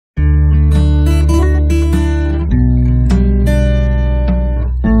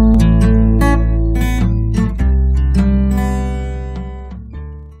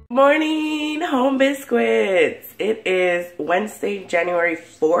Biscuits. It is Wednesday, January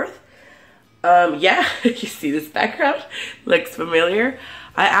 4th. Yeah, you see this background? Looks familiar.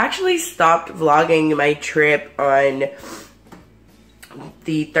 I actually stopped vlogging my trip on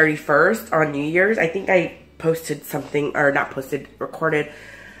the 31st on New Year's. I think I posted something, or not posted, recorded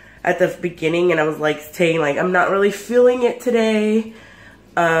at the beginning, and I was like saying like I'm not really feeling it today.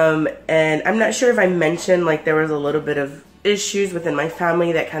 And I'm not sure if I mentioned like there was a little bit of issues within my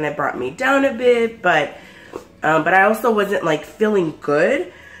family that kind of brought me down a bit, but I also wasn't like feeling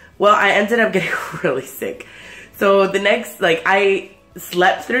good. Well, I ended up getting really sick. So the next, like, I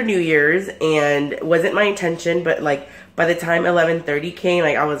slept through New Year's, and it wasn't my intention, but like by the time 11:30 came,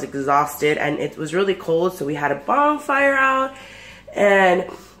 like I was exhausted, and it was really cold, so we had a bonfire out, and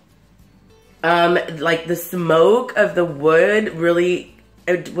like the smoke of the wood really,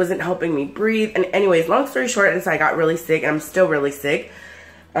 it wasn't helping me breathe. And anyways, long story short, I got really sick, and I'm still really sick.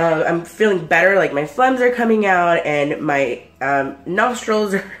 I'm feeling better, like my phlegms are coming out, and my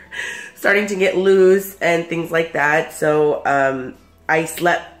nostrils are starting to get loose and things like that. So I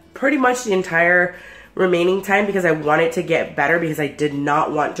slept pretty much the entire remaining time because I wanted to get better, because I did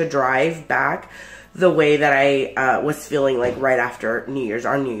not want to drive back the way that I was feeling like right after New Year's,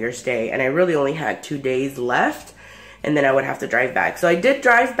 on New Year's Day. And I really only had 2 days left, and then I would have to drive back. So I did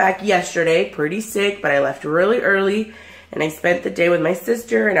drive back yesterday, pretty sick, but I left really early, and I spent the day with my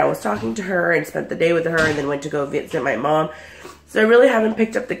sister, and I was talking to her and spent the day with her, and then went to go visit my mom. So I really haven't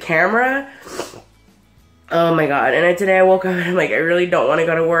picked up the camera. Oh my God. And today I woke up and I'm like, I really don't want to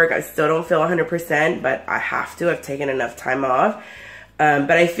go to work. I still don't feel 100%, but I have to. I've taken enough time off.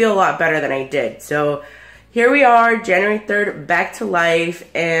 But I feel a lot better than I did. So here we are, January 3rd, back to life.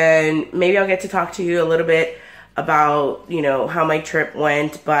 And maybe I'll get to talk to you a little bit about, you know, how my trip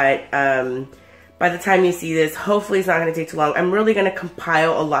went. But by the time you see this, hopefully it's not going to take too long. I'm really going to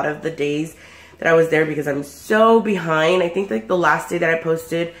compile a lot of the days that I was there, because I'm so behind. I think like the last day that I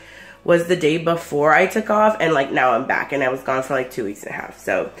posted was the day before I took off, and like now I'm back, and I was gone for like 2.5 weeks.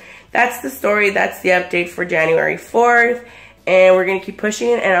 So that's the story. That's the update for January 4th. And we're going to keep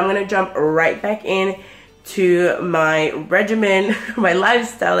pushing, and I'm going to jump right back in to my regimen, my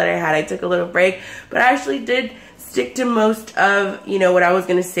lifestyle that I had. I took a little break, but I actually did stick to most of, you know, what I was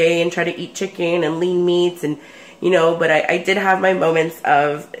going to say, and try to eat chicken and lean meats, and you know, but I did have my moments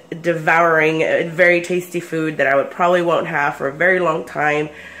of devouring a very tasty food that I would probably won't have for a very long time,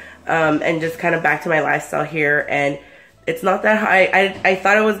 and just kind of back to my lifestyle here. And it's not that high. I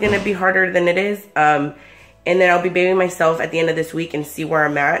thought it was going to be harder than it is. And then I'll be babying myself at the end of this week and see where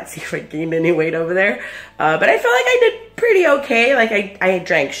I'm at, see if I gained any weight over there. But I feel like I did pretty okay. Like I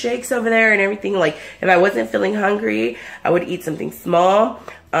drank shakes over there and everything. Like if I wasn't feeling hungry, I would eat something small.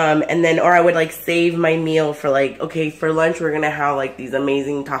 And then, or I would like save my meal for like, okay, for lunch, we're going to have like these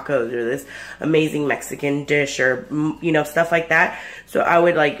amazing tacos or this amazing Mexican dish, or, you know, stuff like that. So I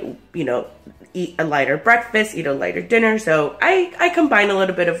would like, you know, eat a lighter breakfast, eat a lighter dinner. So I combine a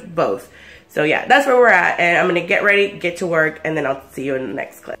little bit of both. So yeah, that's where we're at. And I'm going to get ready, get to work, and then I'll see you in the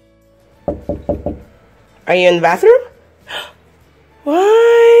next clip. Are you in the bathroom?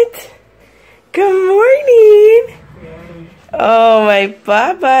 What? Good morning. Oh, my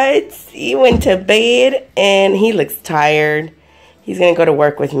Baba, he went to bed and he looks tired. He's going to go to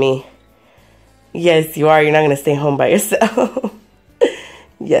work with me. Yes, you are. You're not going to stay home by yourself.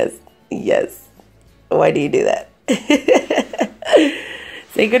 Yes, yes. Why do you do that?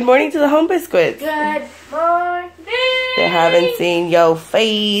 Say good morning to the home biscuits. Good morning. They haven't seen your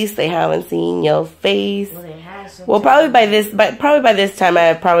face. They haven't seen your face. Well, probably by this time, I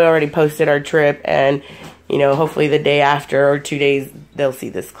have probably already posted our trip, and you know, hopefully the day after or 2 days, they'll see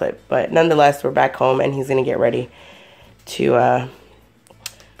this clip. But nonetheless, we're back home, and he's going to get ready to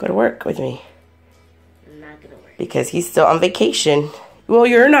go to work with me. I'm not going to work. Because he's still on vacation. Well,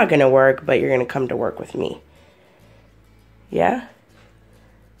 you're not going to work, but you're going to come to work with me. Yeah?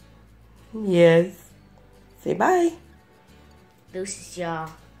 Yes. Say bye. Deuces, y'all.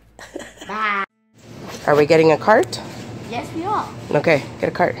 Bye. Are we getting a cart? Yes, we are. Okay, get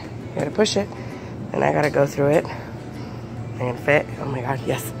a cart. You got to push it. And I gotta go through it and fit. Oh my God,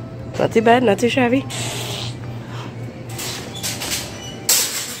 yes. Not too bad, not too shabby.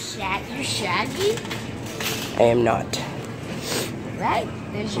 You're shaggy? I am not. Right,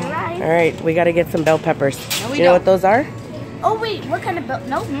 there's your ride. All right, we gotta get some bell peppers. No, do you know what those are? Oh wait, what kind of bell?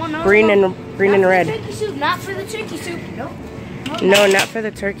 No. Green and red. Turkey soup, not for the turkey soup. Nope. No, not for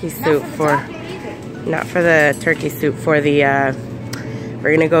the turkey soup. Not for the turkey soup. For the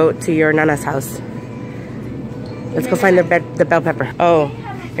we're gonna go to your Nana's house. Let's go find the bell pepper. Oh,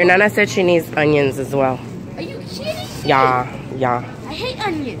 your Nana said she needs onions as well. Are you kidding? Yeah. I hate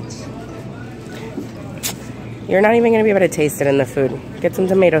onions. You're not even gonna be able to taste it in the food. Get some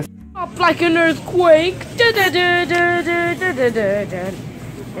tomatoes. Up like an earthquake. That's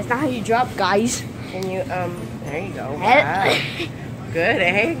not how you drop, guys. Can you, there you go. Wow. Good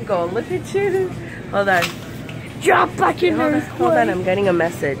angle. Look at you. Hold on. Drop like an earthquake. Hold on, I'm getting a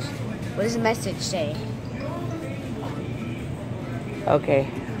message. What does the message say? Okay,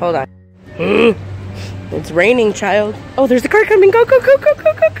 hold on. It's raining, child. Oh, there's a car coming. Go, go, go, go,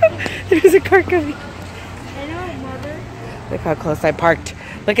 go, go, go. There's a car coming. I know, mother. Look how close I parked.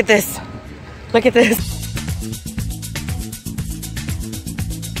 Look at this. Look at this.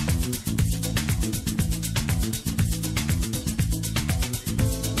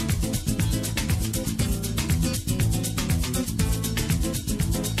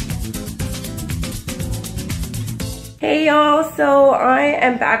 Hey y'all, so I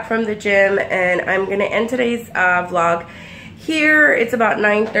am back from the gym and I'm gonna end today's vlog here. It's about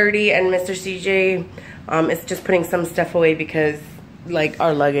 9:30 and Mr. CJ is just putting some stuff away because like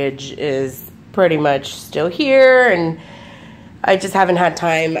our luggage is pretty much still here and I just haven't had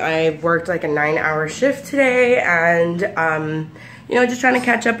time. I worked like a 9-hour shift today and you know, just trying to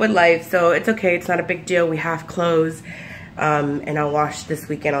catch up with life, so it's okay, it's not a big deal. We have clothes. And I'll wash this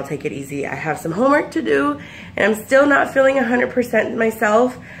weekend. I'll take it easy. I have some homework to do and I'm still not feeling 100%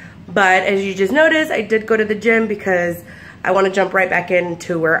 myself, but as you just noticed, I did go to the gym because I want to jump right back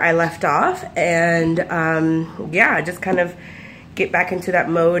into where I left off and yeah, just kind of get back into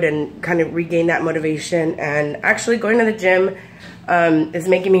that mode and kind of regain that motivation. And actually going to the gym is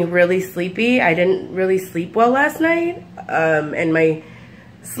making me really sleepy. I didn't really sleep well last night and my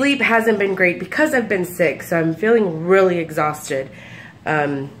sleep hasn't been great because I've been sick, so I'm feeling really exhausted.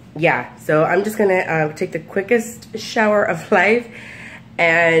 Yeah, so I'm just gonna take the quickest shower of life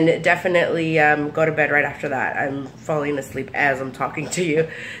and definitely go to bed right after that. I'm falling asleep as I'm talking to you,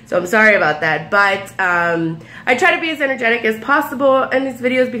 so I'm sorry about that. But I try to be as energetic as possible in these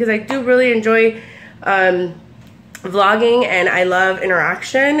videos because I do really enjoy vlogging and I love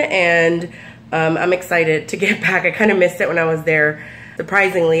interaction, and I'm excited to get back. I kind of missed it when I was there.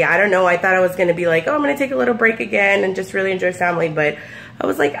 Surprisingly, I don't know, I thought I was gonna be like, oh, I'm gonna take a little break again and just really enjoy family, but I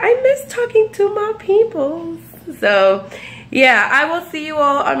was like, I miss talking to my people. So yeah, I will see you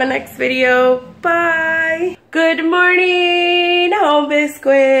all on my next video. Bye. Good morning, home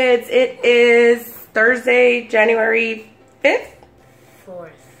biscuits. It is Thursday, January 5th?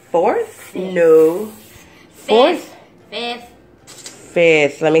 4th? No. 4th?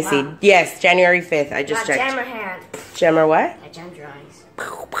 5th. Let me see. Yes, January 5th. I just checked. Jammer hand. Jammer what? I jammed your eyes.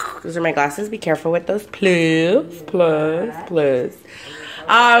 Those are my glasses. Be careful with those. Please.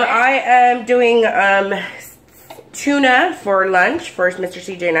 I am doing tuna for lunch for Mr.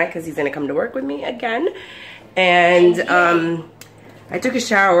 CJ and I because he's going to come to work with me again. And I took a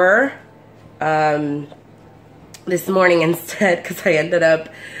shower this morning instead because I ended up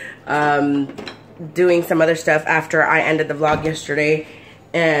doing some other stuff after I ended the vlog yesterday.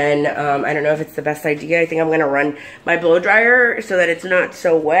 And I don't know if it's the best idea. I think I'm gonna run my blow dryer so that it's not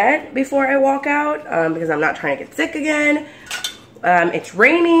so wet before I walk out because I'm not trying to get sick again. It's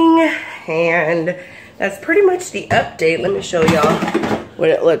raining and that's pretty much the update. Let me show y'all what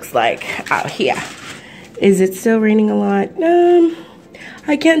it looks like out here. Is it still raining a lot?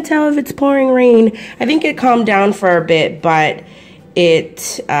 I can't tell if it's pouring rain. I think it calmed down for a bit, but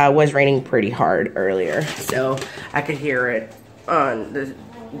it was raining pretty hard earlier, so I could hear it on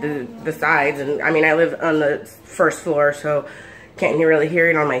the sides. And I mean, I live on the first floor, so can't really hear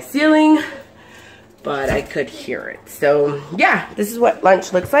it on my ceiling, but I could hear it. So yeah, this is what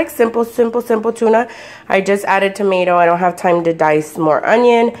lunch looks like. Simple tuna. I just added tomato. I don't have time to dice more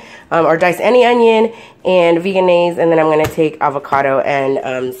onion or dice any onion, and veganese, and then I'm gonna take avocado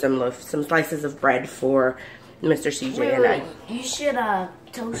and some slices of bread for Mr. CJ and I. You should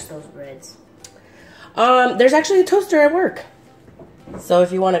toast those breads. There's actually a toaster at work. So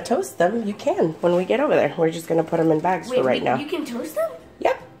if you want to toast them, you can when we get over there. We're just going to put them in bags for right now. You can toast them?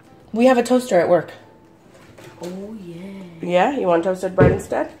 Yep. We have a toaster at work. Oh, yeah. Yeah? You want toasted bread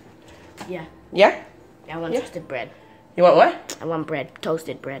instead? Yeah. Yeah? I want toasted bread. You want what? I want bread.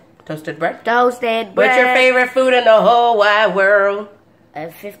 Toasted bread. Toasted bread? Toasted bread. What's your favorite food in the whole wide world? A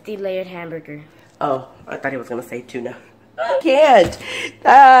 50-layered hamburger. Oh, I thought he was going to say tuna. I can't.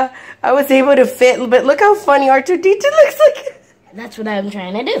 I was able to fit, but look how funny R2-D2 looks like. That's what I'm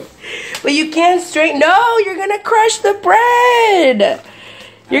trying to do. But you can't straighten. No, you're going to crush the bread.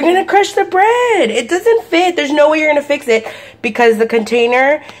 You're going to crush the bread. It doesn't fit. There's no way you're going to fix it. because the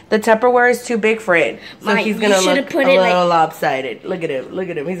container, the Tupperware is too big for it. So Mom, he's gonna look put a it little lopsided. Look at him. Look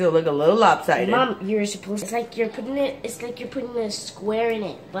at him. He's gonna look a little lopsided. Mom, you're supposed. It's like you're putting a square in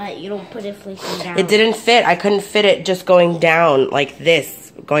it, but you don't put it facing down. It didn't fit. I couldn't fit it just going down like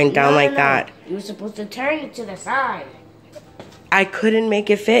this, going down like that. You were supposed to turn it to the side. I couldn't make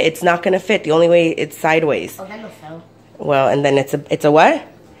it fit. It's not gonna fit. The only way it's sideways. Oh, that no fail. Well, and then it's a what?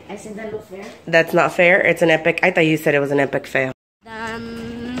 I said that no fair. That's not fair. It's an epic. I thought you said it was an epic fail.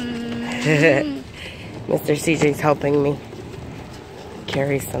 Mr. CJ's helping me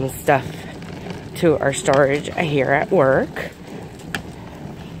carry some stuff to our storage here at work.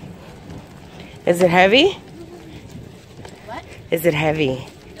 Is it heavy? What? Is it heavy?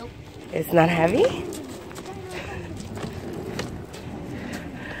 Nope. It's not heavy?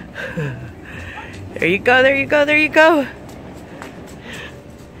 There you go, there you go, there you go.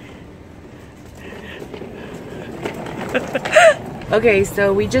 Okay,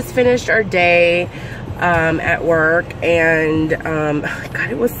 so we just finished our day at work, and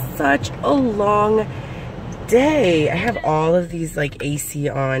God, it was such a long day. I have all of these like AC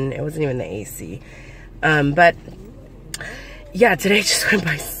on. It wasn't even the AC. But yeah, today just went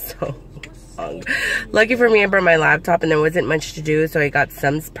by so long. Lucky for me, I brought my laptop and there wasn't much to do, so I got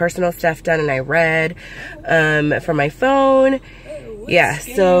some personal stuff done and I read from my phone. Yeah,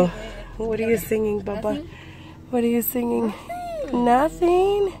 so what are you singing, Bubba? What are you singing?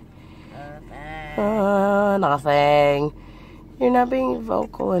 Nothing? Nothing. You're not being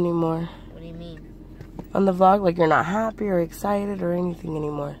vocal anymore. What do you mean? On the vlog, like you're not happy or excited or anything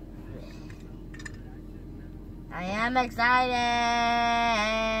anymore. I am excited.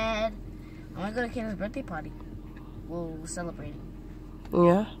 I want to go to Kayla's birthday party. We'll celebrate it.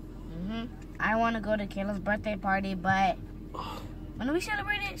 Yeah? I want to go to Kayla's birthday party, but when do we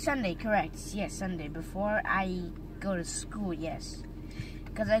celebrate it? Sunday, correct. Yes, Sunday. Before I go to school, yes.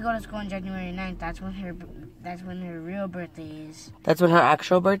 Because I go to school on January 9th. That's when her real birthday is. That's when her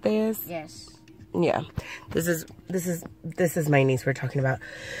actual birthday is? Yes. Yeah. This is my niece we're talking about.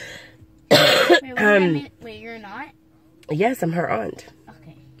 Wait, you're not? Yes, I'm her aunt.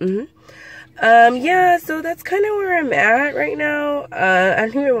 Okay. Yeah, so that's kind of where I'm at right now. I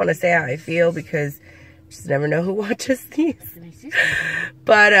don't even want to say how I feel because you just never know who watches these.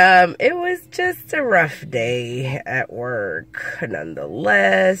 But it was just a rough day at work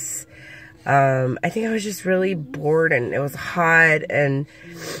nonetheless. I think I was just really bored and it was hot and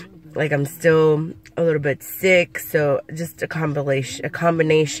like I'm still a little bit sick, so just a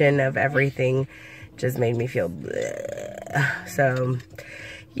combination of everything just made me feel bleh. So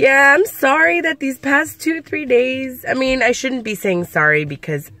yeah, I'm sorry that these past 2-3 days, I mean, I shouldn't be saying sorry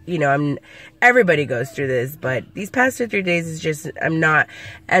because, you know, everybody goes through this, but these past 2-3 days is just, I'm not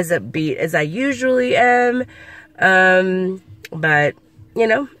as upbeat as I usually am. But, you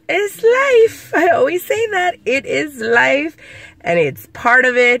know, it's life. I always say that. It is life and it's part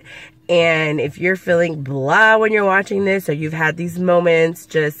of it. And if you're feeling blah when you're watching this or you've had these moments,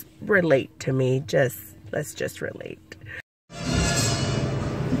 just relate to me. Let's just relate.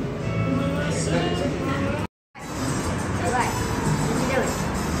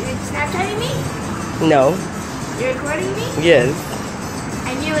 Snapchatting me? No. You're recording me? Yes.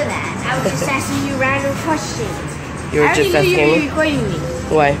 I knew that. I was just asking you random questions. You were just asking me? You were recording me.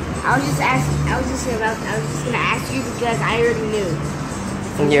 Why? I was just gonna ask you because I already knew.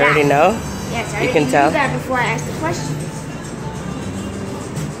 You already know? Yes, I you already can tell. knew that before I asked the questions.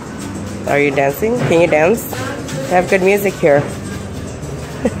 Are you dancing? Can you dance? I have good music here.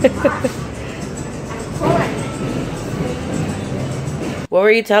 What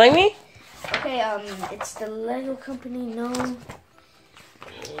were you telling me? Okay, it's the Lego company, no.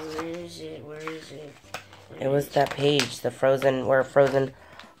 Where is it? It was that page, where Frozen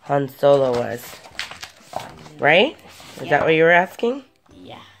Han Solo was. Right? Is that what you were asking?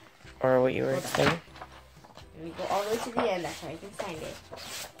 Yeah. Or what you were saying? Let me go all the way to the end, that's how I can find it.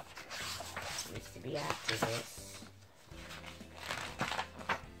 It needs to be after this.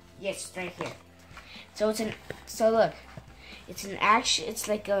 Yes, right here. So look. It's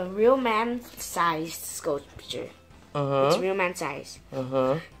like a real man-sized sculpture. It's real man-sized.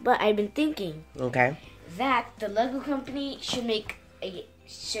 But I've been thinking that the Lego company should make the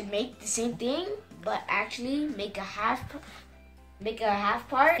same thing, but actually make a half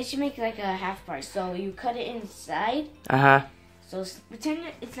part. It should make like a half part. So you cut it inside. So pretend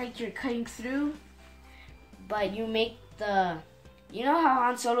it's like you're cutting through, but you make you know how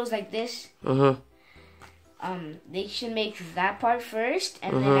Han Solo's like this? They should make that part first,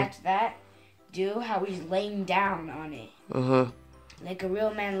 and then after that, do how he's laying down on it, like a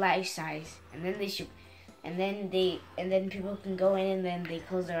real man life size. And then they should and then people can go in and then they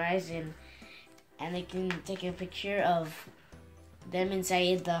close their eyes and they can take a picture of them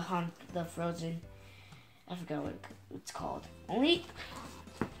inside the frozen. I forgot what it's called.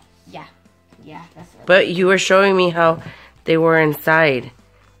 Yeah, that's it. But you were showing me how they were inside.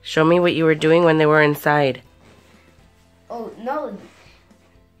 Show me what you were doing when they were inside. Oh no.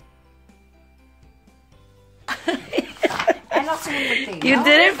 I know someone would think. You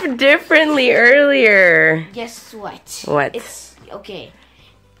did it differently earlier. Guess what? What? It's okay.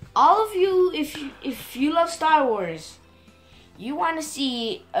 All of you, if you love Star Wars, you want to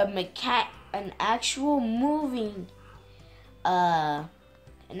see an actual moving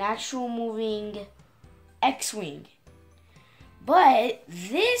X-wing. But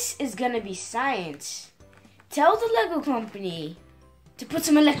this is gonna be science. Tell the Lego company to put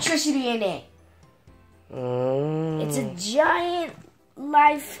some electricity in it. It's a giant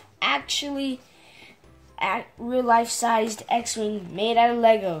real life sized X-wing made out of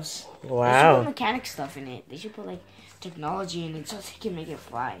Legos. Wow. They should put mechanic stuff in it. They should put like technology in it so they can make it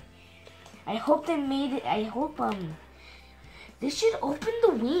fly. I hope they made it. I hope they should open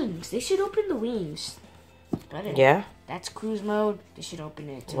the wings. Yeah. That's cruise mode. They should open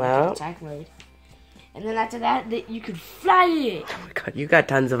it to Wow. make it attack mode. And then after that, you could fly it. Oh my god, you got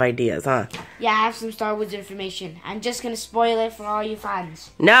tons of ideas, huh? Yeah, I have some Star Wars information. I'm just gonna spoil it for all you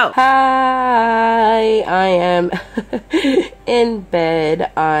fans. No. Hi, I am in bed.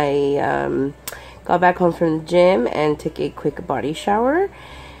 I got back home from the gym and took a quick body shower.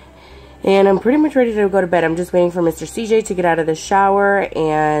 And I'm pretty much ready to go to bed. I'm just waiting for Mr. CJ to get out of the shower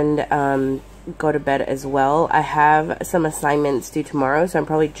and go to bed as well. I have some assignments due tomorrow, so I'm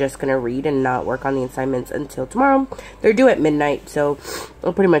probably just gonna read and not work on the assignments until tomorrow. They're due at midnight, so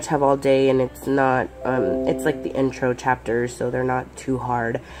I'll pretty much have all day, and it's not it's like the intro chapters, so they're not too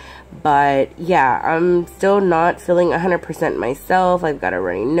hard. But yeah, I'm still not feeling 100% myself. I've got a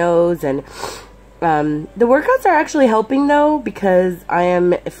runny nose, and the workouts are actually helping though, because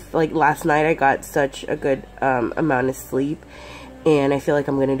like last night I got such a good amount of sleep. And I feel like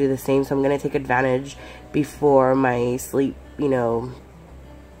I'm going to do the same, so I'm going to take advantage before my sleep,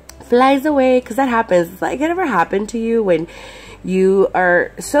 flies away. Because that happens. It's like, it ever happened to you when you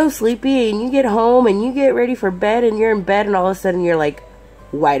are so sleepy and you get home and you get ready for bed and you're in bed and all of a sudden you're like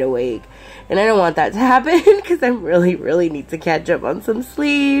wide awake? And I don't want that to happen because I really need to catch up on some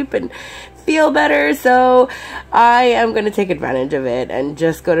sleep and feel better. So I am going to take advantage of it and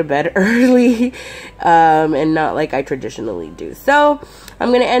just go to bed early and not like I traditionally do. So I'm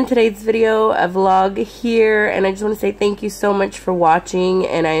going to end today's video, a vlog here, and I just want to say thank you so much for watching,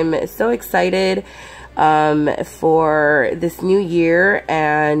 and I'm so excited for this new year,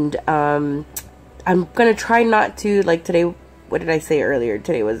 and I'm going to try not to, like today, what did I say earlier?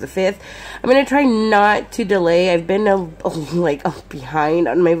 Today was the 5th. I'm going to try not to delay. I've been behind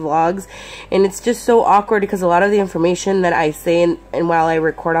on my vlogs, and it's just so awkward because a lot of the information that I say and while I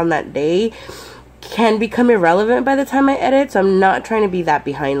record on that day can become irrelevant by the time I edit, so I'm not trying to be that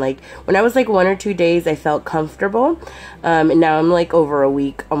behind. Like when I was like 1 or 2 days, I felt comfortable, and now I'm like over a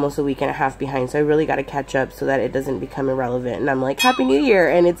week, almost a week and a half behind, so I really got to catch up so that it doesn't become irrelevant. And I'm like, Happy New Year,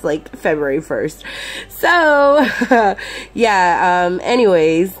 and it's like February 1st. So yeah,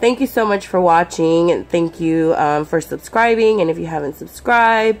 anyways, thank you so much for watching, and thank you for subscribing. And if you haven't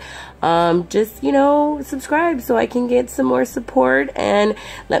subscribed, just subscribe so I can get some more support, and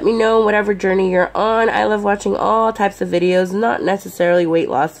let me know whatever journey you're on. I love watching all types of videos, not necessarily weight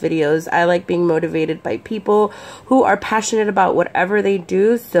loss videos. I like being motivated by people who are passionate about whatever they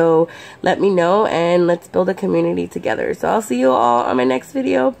do. So let me know and let's build a community together. So I'll see you all on my next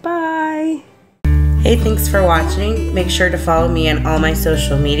video. Bye. Hey, thanks for watching. Make sure to follow me on all my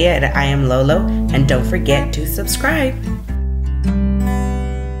social media at EyeAmLolo, and don't forget to subscribe.